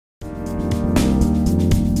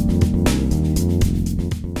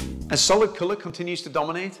As solid color continues to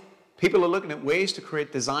dominate, people are looking at ways to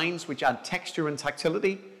create designs which add texture and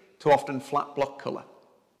tactility to often flat block color.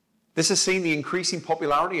 This has seen the increasing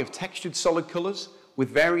popularity of textured solid colors with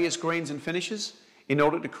various grains and finishes in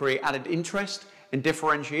order to create added interest and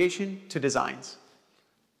differentiation to designs.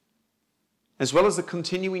 As well as the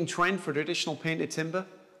continuing trend for traditional painted timber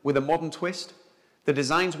with a modern twist, the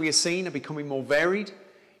designs we are seeing are becoming more varied,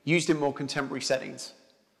 used in more contemporary settings.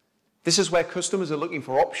 This is where customers are looking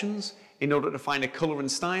for options in order to find a color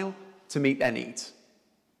and style to meet their needs.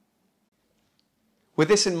 With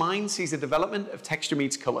this in mind sees the development of Texture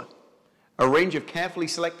Meets Color, a range of carefully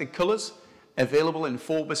selected colors available in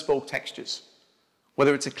 4 bespoke textures.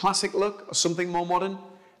 Whether it's a classic look or something more modern,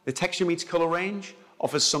 the Texture Meets Color range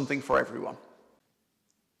offers something for everyone.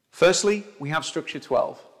 Firstly, we have Structure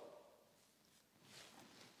 12.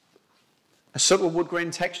 A subtle wood grain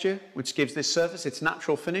texture which gives this surface its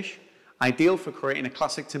natural finish, ideal for creating a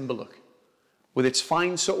classic timber look. With its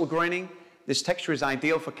fine, subtle graining, this texture is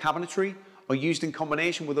ideal for cabinetry or used in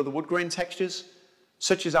combination with other wood grain textures,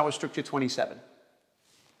 such as our Structure 27.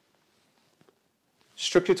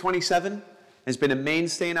 Structure 27 has been a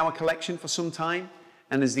mainstay in our collection for some time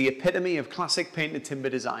and is the epitome of classic painted timber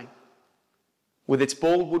design. With its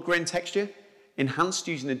bold wood grain texture, enhanced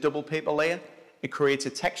using a double paper layer, it creates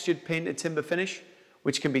a textured painted timber finish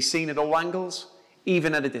which can be seen at all angles,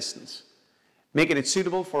 even at a distance, making it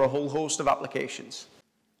suitable for a whole host of applications.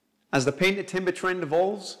 As the painted timber trend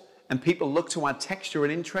evolves and people look to add texture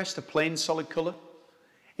and interest to plain solid color,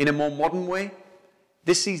 in a more modern way,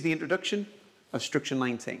 this sees the introduction of Structure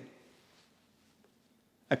 19.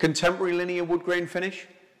 A contemporary linear wood grain finish,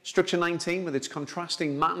 Structure 19 with its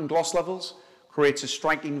contrasting matte and gloss levels creates a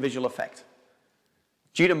striking visual effect.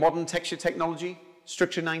 Due to modern texture technology,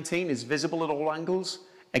 Structure 19 is visible at all angles,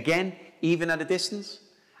 again, even at a distance,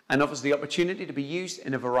 and offers the opportunity to be used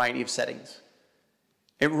in a variety of settings.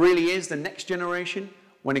 It really is the next generation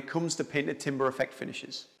when it comes to painted timber effect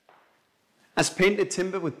finishes. As painted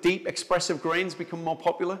timber with deep, expressive grains become more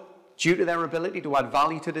popular, due to their ability to add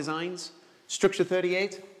value to designs, Structure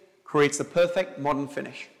 38 creates the perfect modern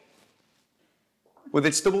finish. With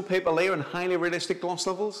its double paper layer and highly realistic gloss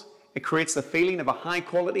levels, it creates the feeling of a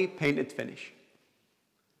high-quality painted finish.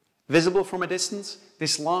 Visible from a distance,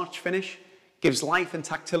 this large finish gives life and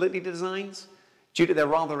tactility to designs due to their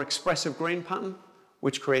rather expressive grain pattern,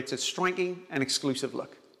 which creates a striking and exclusive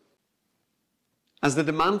look. As the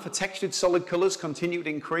demand for textured solid colors continue to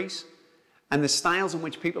increase and the styles in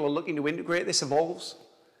which people are looking to integrate this evolves,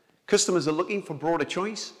 customers are looking for broader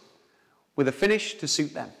choice with a finish to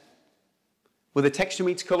suit them. With a Texture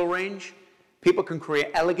Meets Color range, people can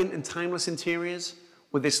create elegant and timeless interiors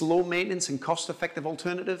with this low maintenance and cost-effective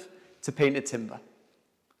alternative to painted timber,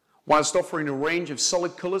 whilst offering a range of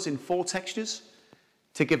solid colors in 4 textures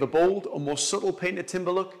to give a bold or more subtle painted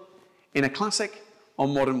timber look in a classic or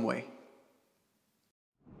modern way.